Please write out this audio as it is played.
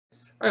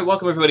All right,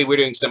 welcome everybody. We're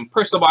doing some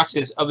personal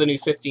boxes of the new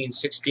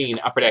 15-16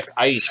 Upper Deck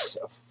Ice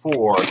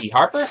for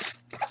EHARPER.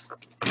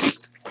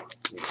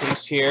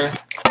 Case here.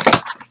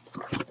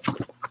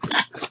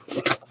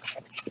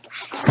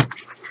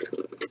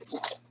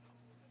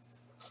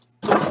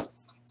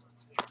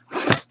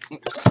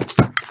 Oops.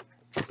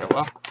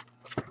 Well,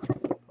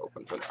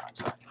 open for the wrong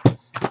side.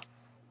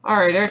 All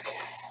right, Eric.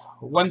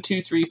 1,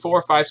 2, 3,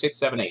 4, 5, 6,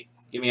 7, 8.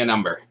 Give me a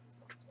number.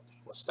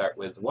 We'll start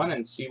with 1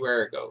 and see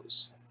where it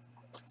goes.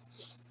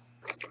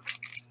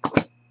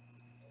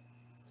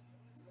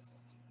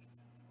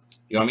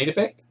 You want me to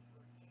pick?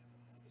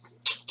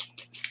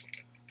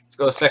 Let's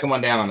go the second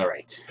one down on the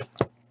right.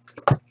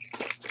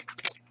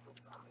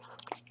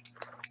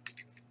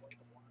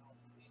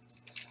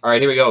 All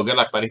right, here we go. Good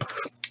luck, buddy.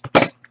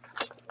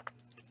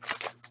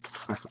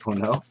 Oh,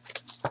 no.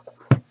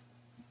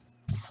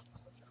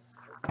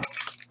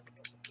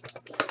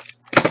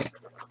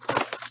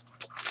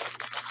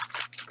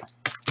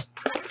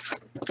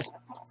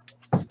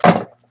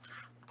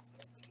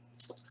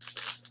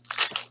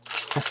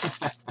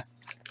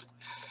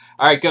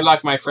 All right, good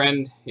luck, my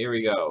friend. Here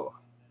we go.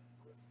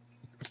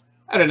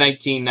 Out of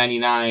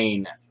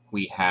 1999,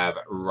 we have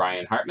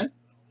Ryan Hartman.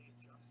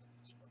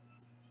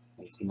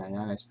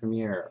 1999 Ice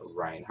Premier,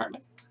 Ryan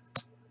Hartman.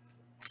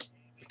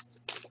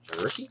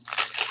 Rookie.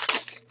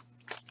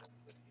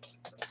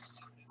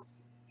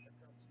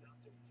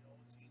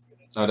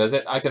 Oh, does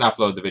it? I can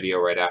upload the video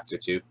right after,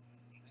 too.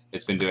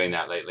 It's been doing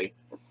that lately.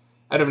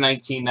 Out of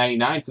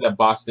 1999 for the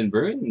Boston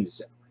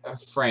Bruins,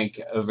 Frank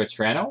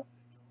Vetrano.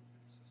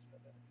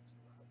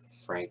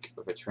 Frank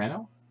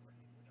Vetrano.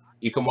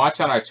 You can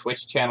watch on our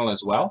Twitch channel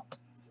as well.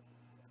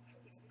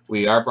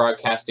 We are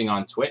broadcasting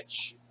on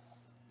Twitch.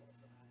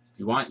 If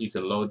you want, you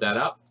can load that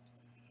up.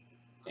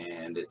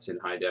 And it's in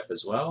high def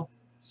as well.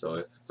 So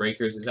if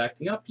Breakers is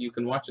acting up, you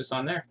can watch us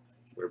on there.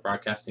 We're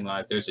broadcasting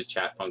live. There's a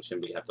chat function,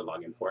 but you have to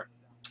log in for it.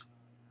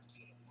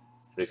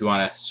 But if you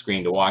want a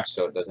screen to watch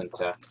so it doesn't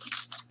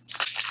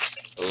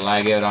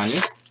lag out on you.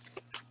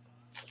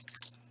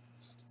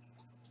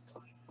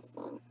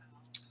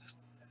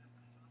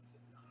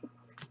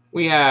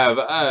 We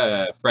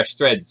have fresh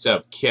threads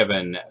of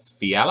Kevin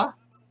Fiala.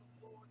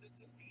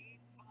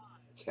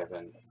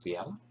 Kevin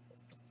Fiala.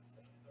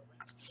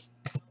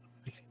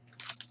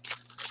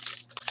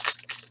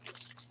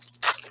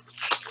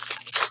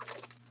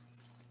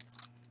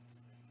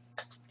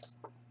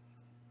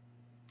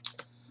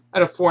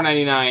 Out of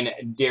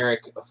 499,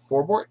 Derek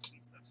Forbort.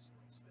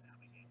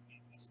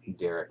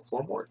 Derek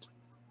Forbort.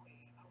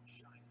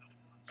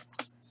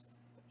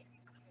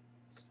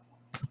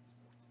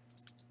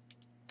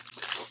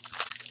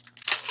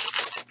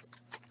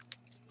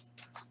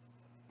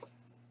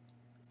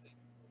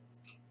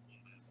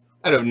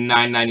 Out of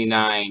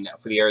 999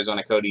 for the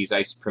Arizona Coyotes,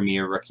 Ice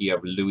Premier rookie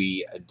of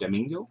Louis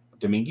Domingue.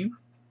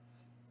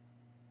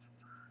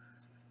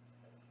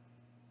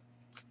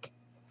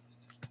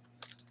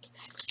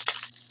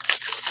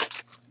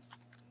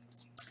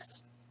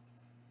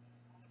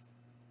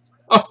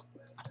 Oh,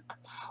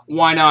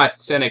 why not?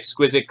 It's an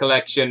exquisite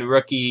collection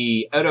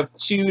rookie out of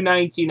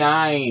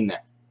 299.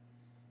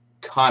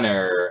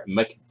 Connor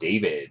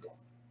McDavid.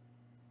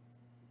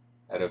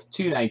 Out of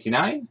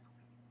 299.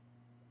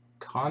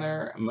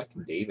 Connor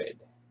McDavid.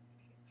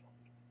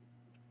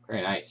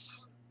 Very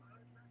nice.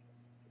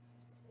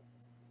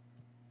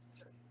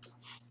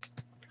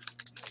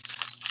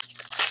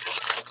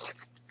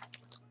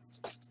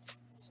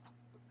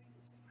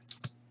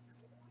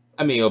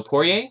 Emile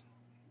Poirier.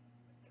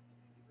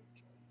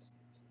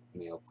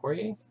 Emile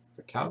Poirier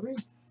for Calgary.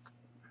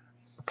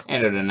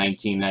 And out of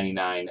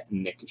 1999,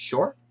 Nick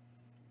Shore.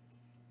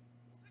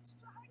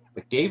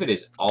 McDavid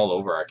is all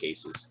over our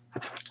cases.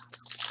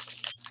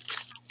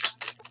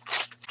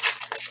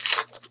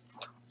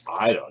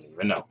 I don't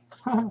even know.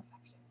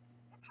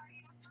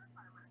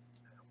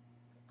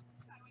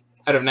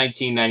 Out of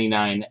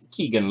 1999,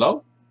 Keegan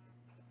Lowe.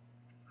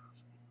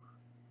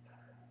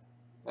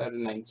 Out of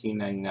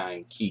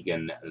 1999,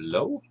 Keegan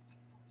Lowe.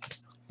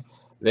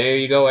 There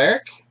you go,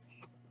 Eric.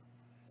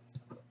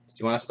 Do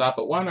you want to stop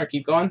at 1 or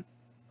keep going?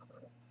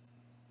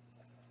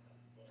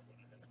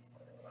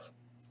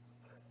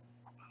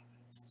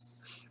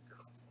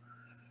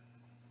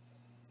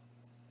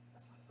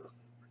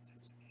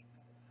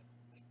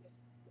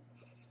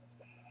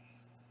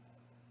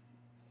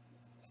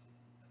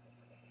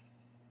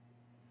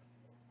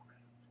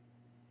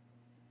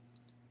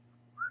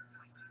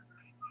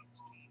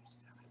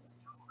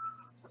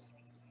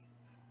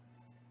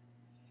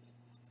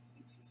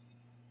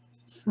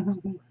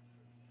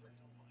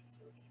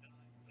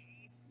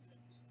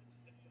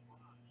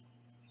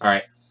 All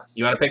right.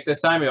 You want to pick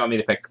this time or you want me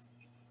to pick?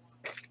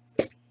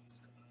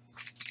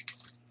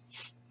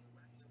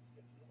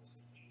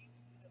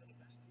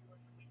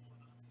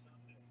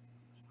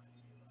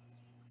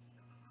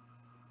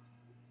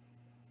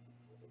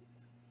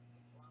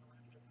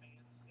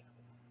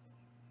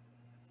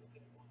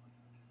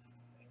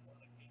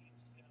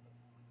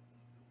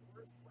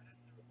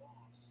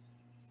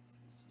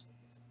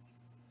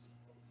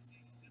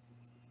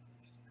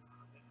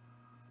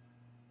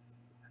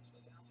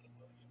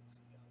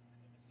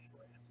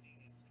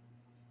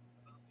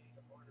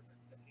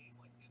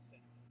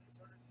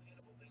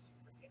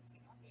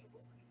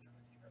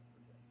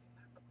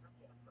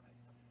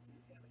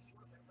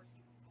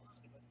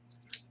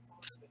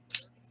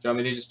 Do you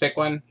want me to just pick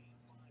one,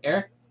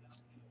 Eric?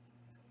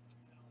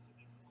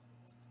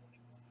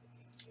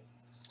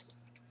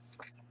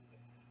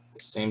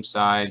 Same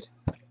side.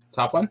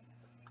 Top one?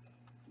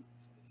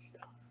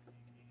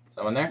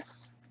 That one there?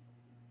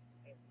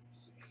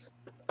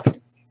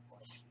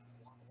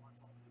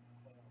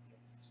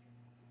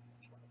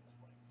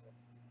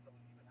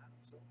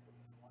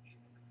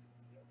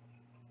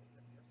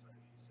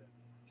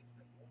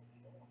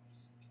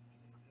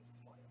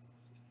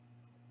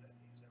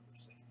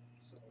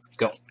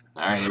 Go.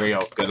 All right, here we go.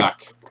 Good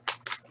luck.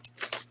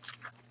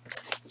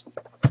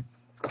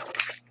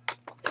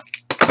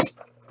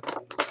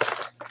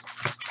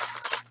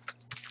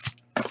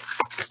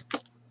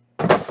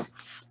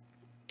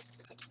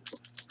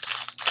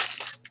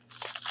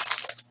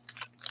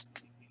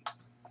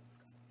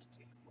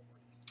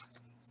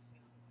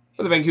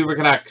 For the Vancouver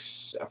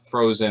Canucks,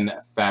 Frozen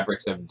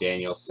Fabrics of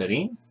Daniel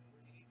City.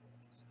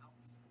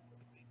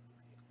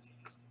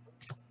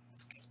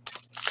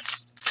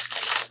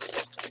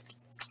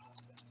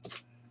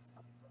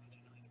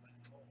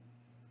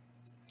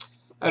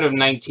 Out of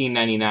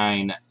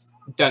 1999,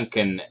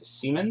 Duncan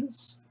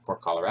Siemens for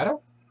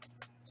Colorado.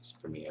 His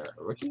premier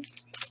rookie.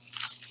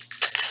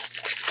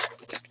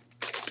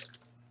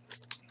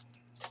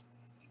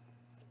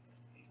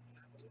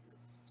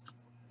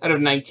 Out of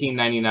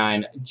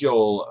 1999,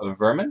 Joel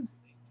Verman,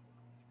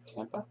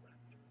 Tampa.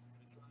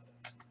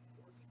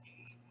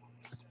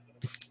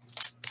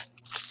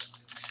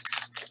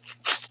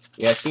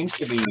 Yeah, it seems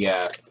to be,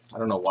 I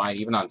don't know why,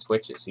 even on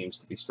Twitch it seems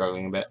to be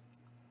struggling a bit.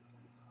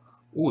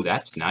 Ooh,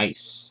 that's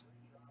nice.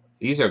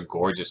 These are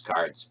gorgeous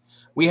cards.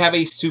 We have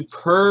a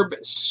superb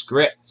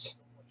script,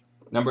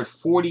 numbered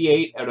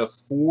 48 out of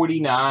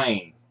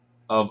 49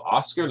 of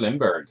Oscar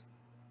Lindbergh.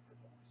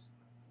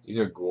 These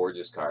are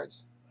gorgeous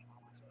cards.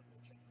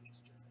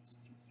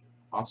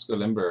 Oscar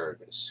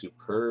Lindbergh,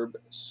 superb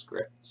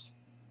script.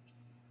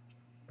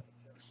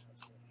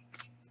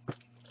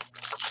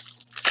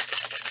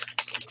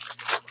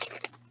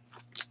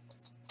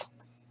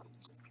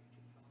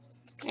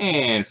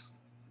 And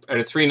out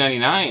of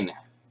 399,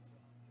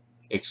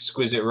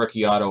 exquisite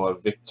rookie auto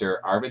of Victor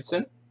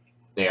Arvidsson.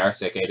 They are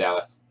sick, eh,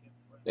 Dallas?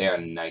 They are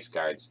nice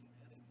cards.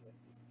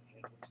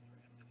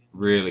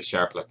 Really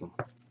sharp looking.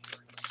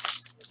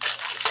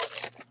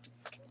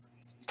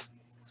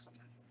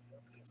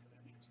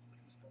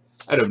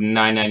 Out of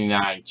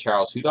 999,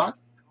 Charles Hudon.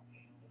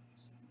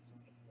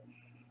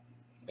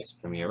 Nice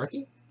premier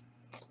rookie.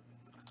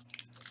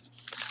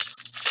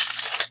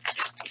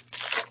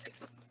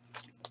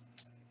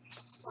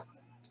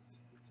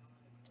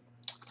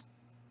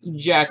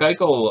 Jack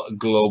Eichel,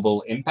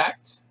 Global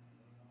Impact.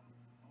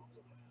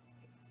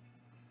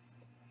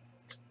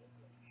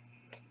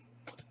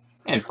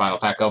 And final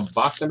pack of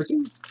box number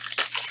 2.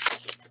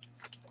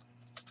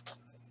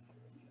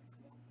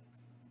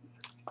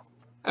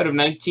 Out of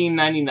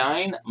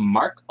 1999,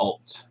 Mark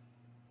Alt.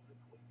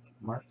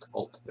 Mark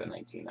Alt to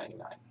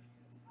 1999.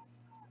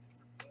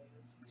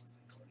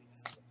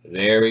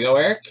 There we go,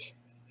 Eric.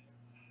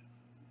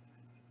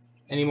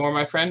 Any more,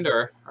 my friend,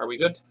 or are we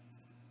good?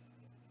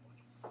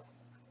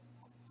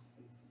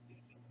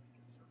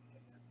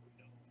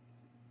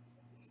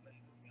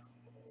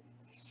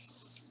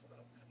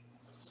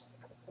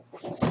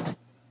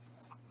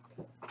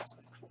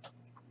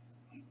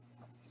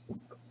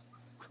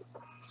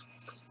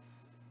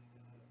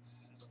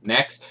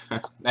 Next.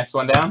 Next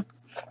one down.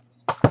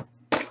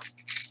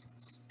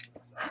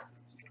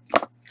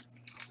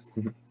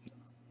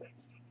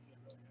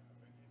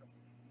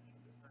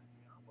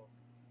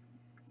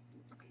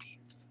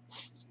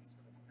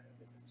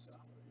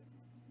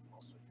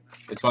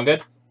 This one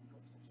good?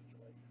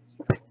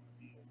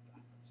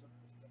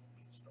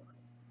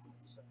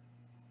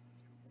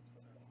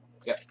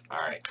 Yep. All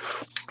right.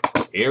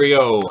 Here we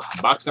go.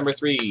 Box number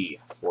 3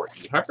 for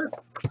EHARPER.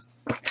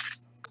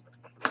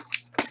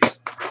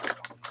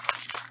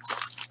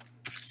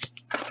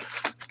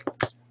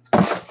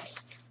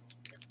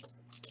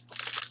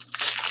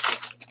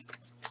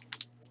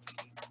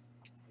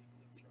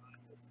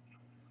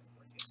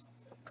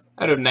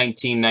 Out of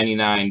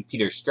 1999,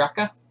 Peter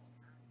Straka.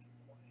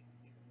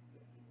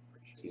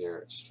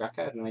 Peter Straka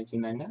out of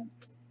 1999.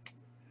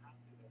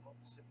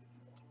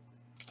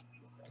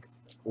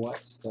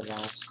 What's the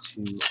last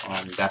 2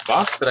 on that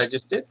box that I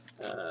just did?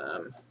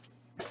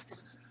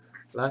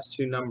 Last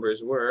 2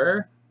 numbers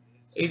were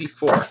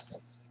 84. Out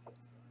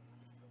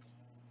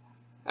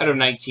of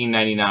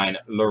 1999,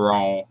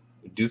 Laurent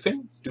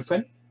Dauphin.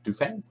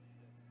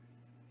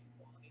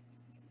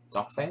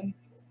 Dauphin.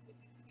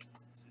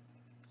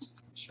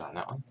 Shot on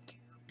that one.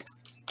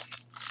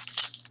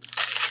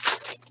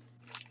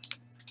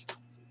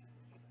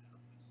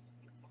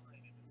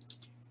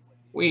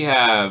 We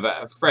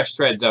have fresh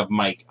threads of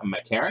Mike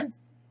McCarron.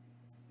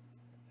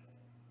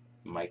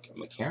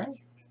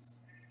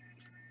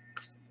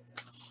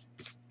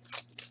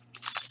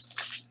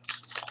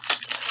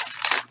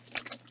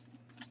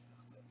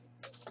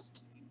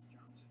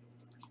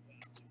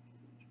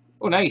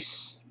 Oh,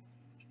 nice.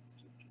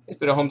 It's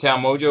been a hometown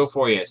mojo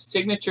for you.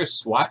 Signature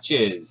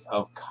swatches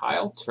of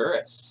Kyle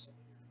Turris.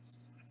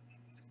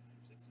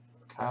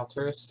 Kyle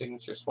Turris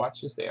signature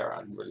swatches. They are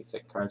on really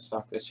thick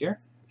cardstock this year.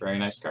 Very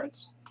nice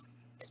cards.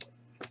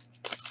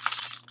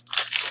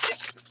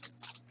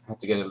 Have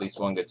to get at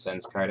least one good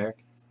Sens card,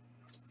 Eric.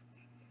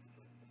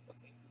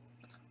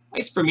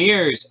 Nice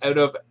premieres out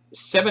of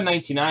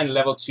 799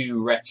 level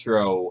 2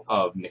 retro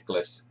of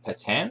Nicholas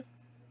Patan.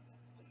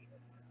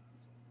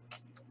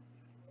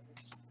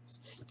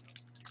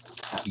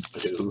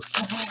 Boo.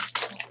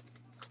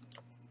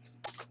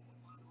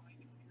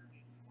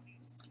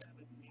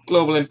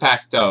 Global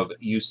Impact of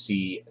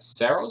UC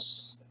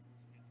Saros.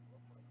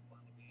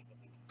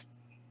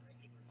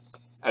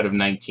 Out of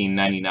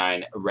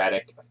 1999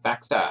 Radek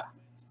Faksa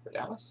for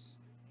Dallas.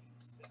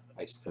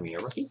 Nice premier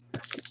rookie.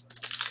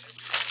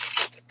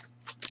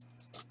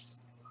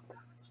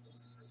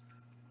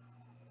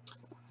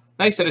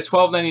 Nice out of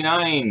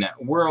 1299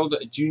 World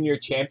Junior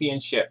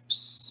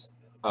Championships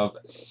of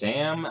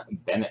Sam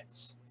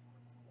Bennett.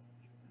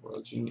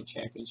 World Junior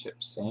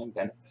Championship, Sam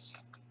Bennett.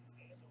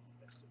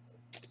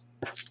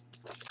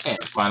 And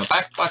final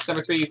pack, box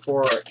number 3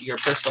 for your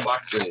personal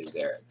boxes,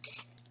 Eric.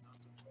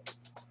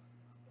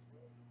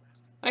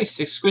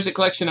 Nice exquisite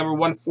collection number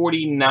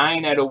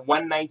 149 out of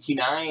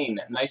 199.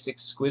 Nice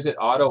exquisite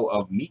auto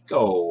of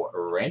Mikko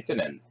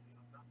Rantanen.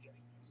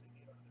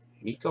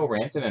 Mikko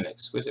Rantanen,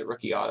 exquisite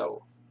rookie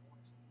auto.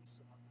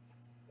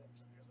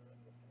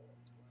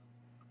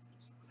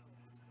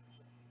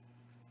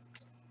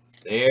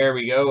 There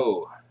we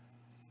go.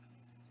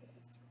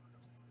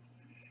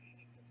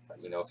 Let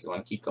me know if you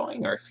want to keep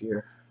going or if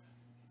you're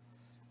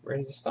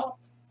ready to stop.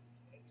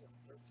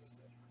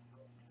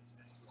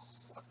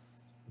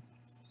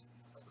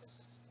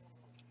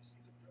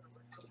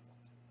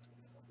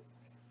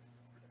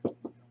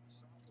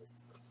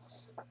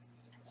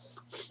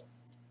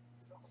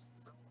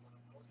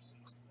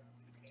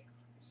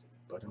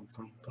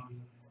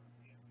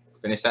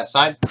 Finish that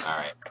side? All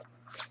right.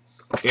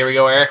 Here we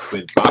go, Eric,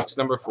 with box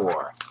number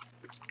 4.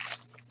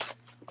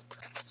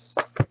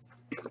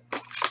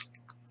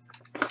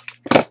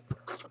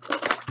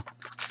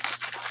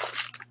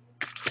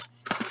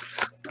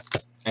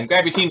 And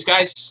grab your teams,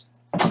 guys.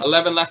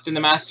 11 left in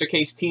the Master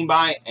Case team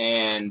buy,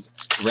 and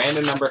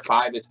random number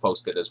 5 is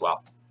posted as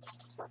well.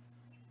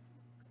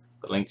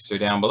 The links are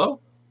down below.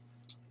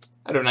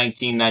 Out of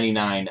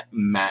 1999,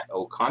 Matt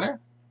O'Connor.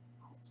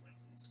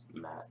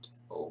 Matt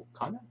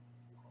O'Connor.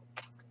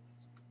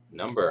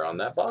 Number on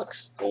that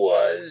box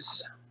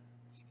was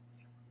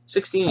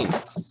 16.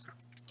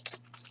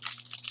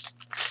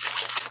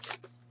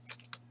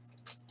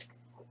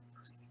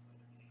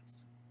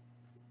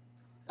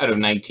 Out of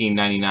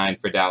 1999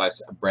 for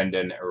Dallas,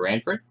 Brendan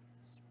Ranford.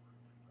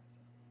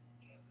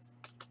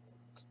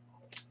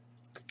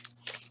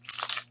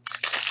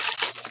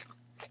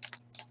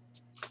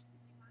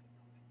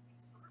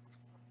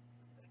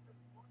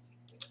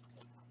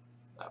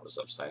 That was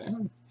upside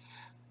down.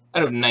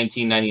 Out of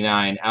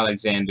 1999,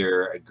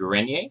 Alexander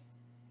Grenier.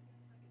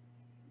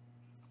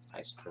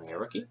 Nice premier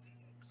rookie.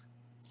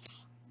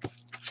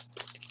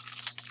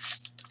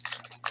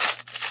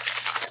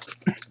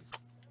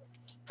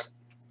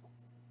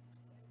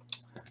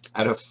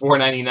 Out of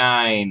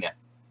 499,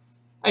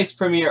 nice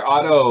premier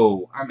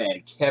auto, our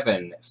man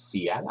Kevin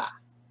Fiala.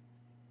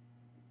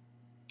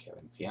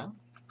 Kevin Fiala.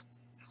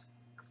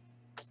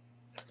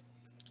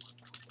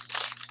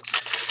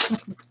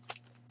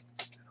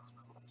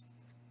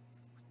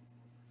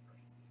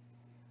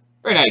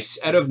 Very nice.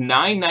 Out of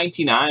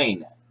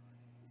 999.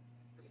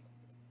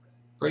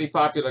 Pretty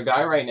popular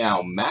guy right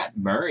now, Matt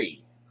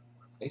Murray.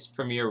 Nice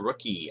premier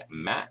rookie,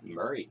 Matt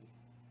Murray.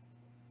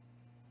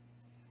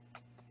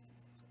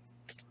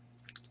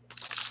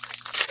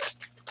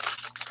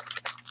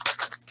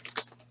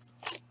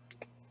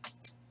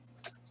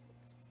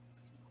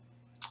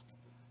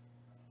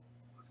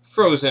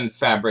 Frozen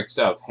Fabrics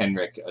of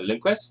Henrik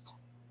Lundqvist.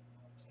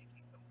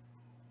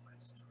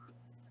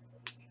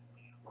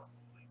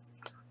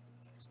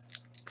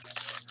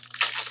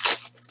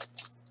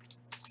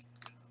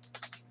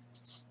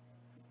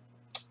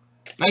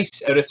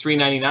 Nice, out of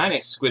 399,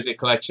 exquisite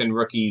collection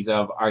rookies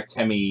of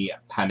Artemi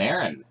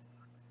Panarin.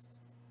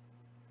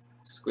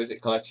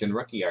 Exquisite collection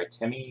rookie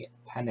Artemi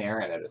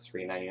Panarin out of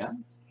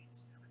 399.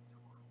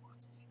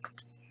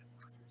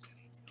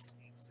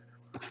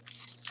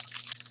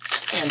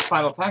 And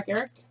final pack,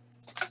 Eric.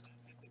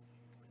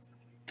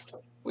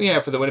 We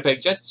have for the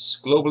Winnipeg Jets,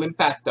 Global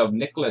Impact of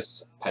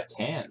Nicholas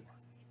Patan.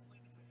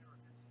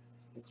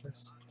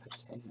 Nicholas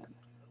Patan.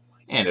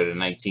 And out of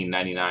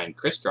 1999,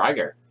 Chris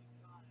Driedger.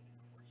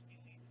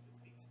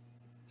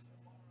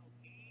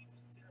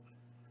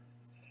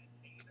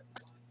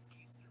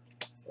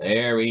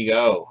 There we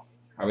go.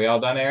 Are we all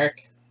done,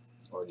 Eric?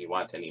 Or do you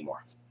want any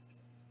more?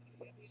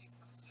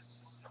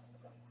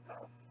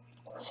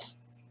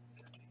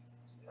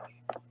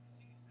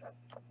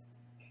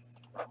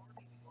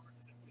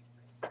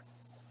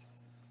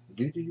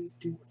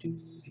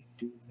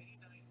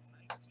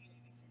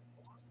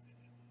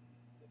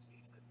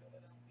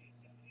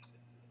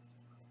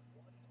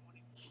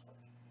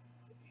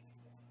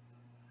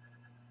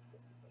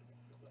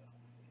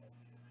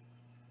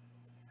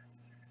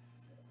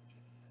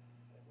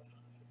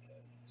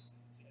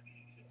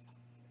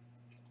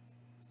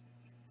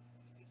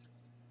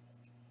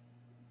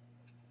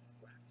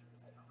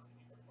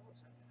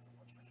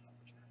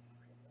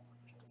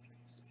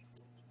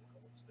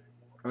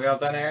 Are we all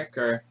done, Eric?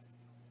 Or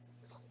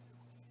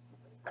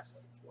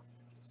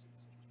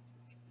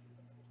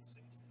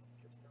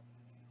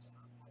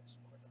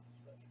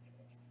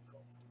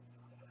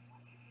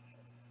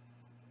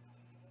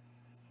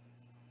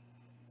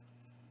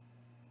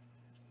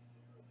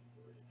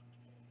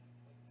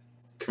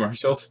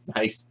commercials?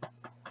 Nice.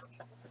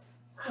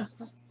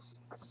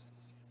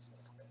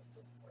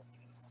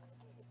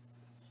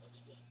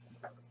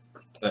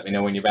 Let me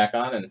know when you're back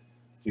on and if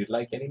you'd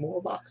like any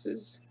more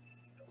boxes.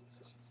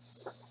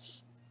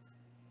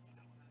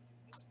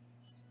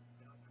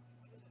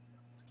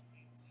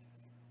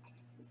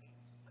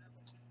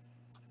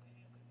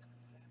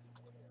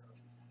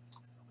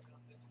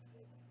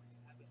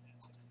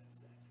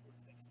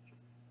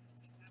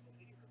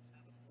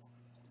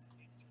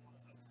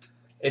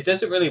 It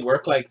doesn't really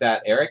work like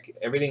that, Eric.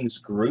 Everything's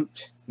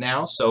grouped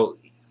now, so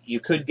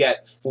you could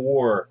get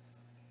four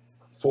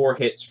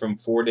hits from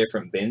 4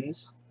 different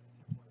bins.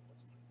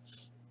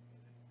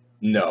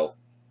 No.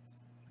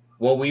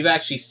 Well, we've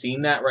actually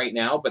seen that right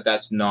now, but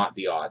that's not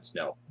the odds,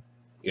 no.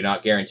 You're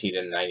not guaranteed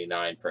a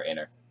 99 per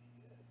inner.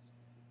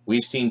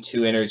 We've seen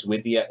 2 inners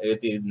with the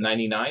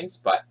 99s,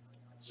 but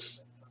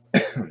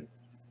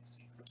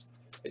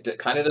it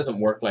kind of doesn't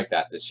work like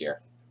that this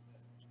year.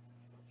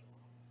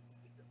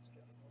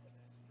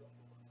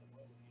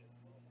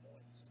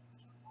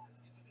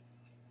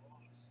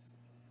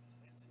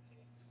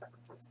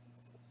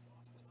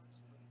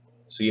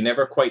 So you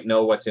never quite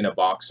know what's in a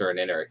box or an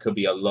inner. It could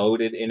be a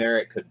loaded inner.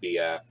 It could be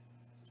a...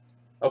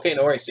 Okay,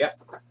 no worries. Yep.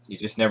 You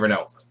just never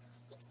know.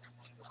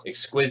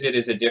 Exquisite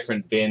is a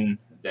different bin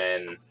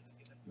than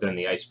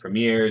the Ice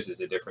Premiers,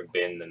 is a different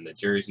bin than the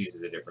jerseys,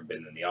 is a different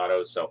bin than the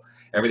autos. So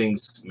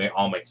everything's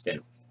all mixed in.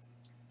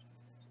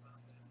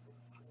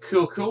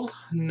 Cool, cool.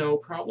 No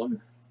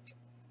problem.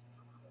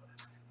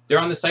 They're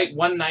on the site,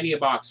 $1.90 a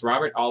box.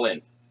 Robert, all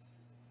in.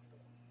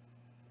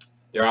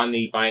 They're on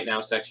the Buy It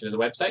Now section of the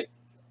website.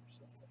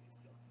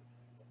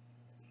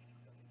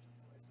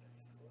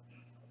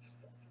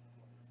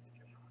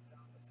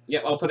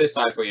 Yep, I'll put it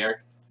aside for you, Eric.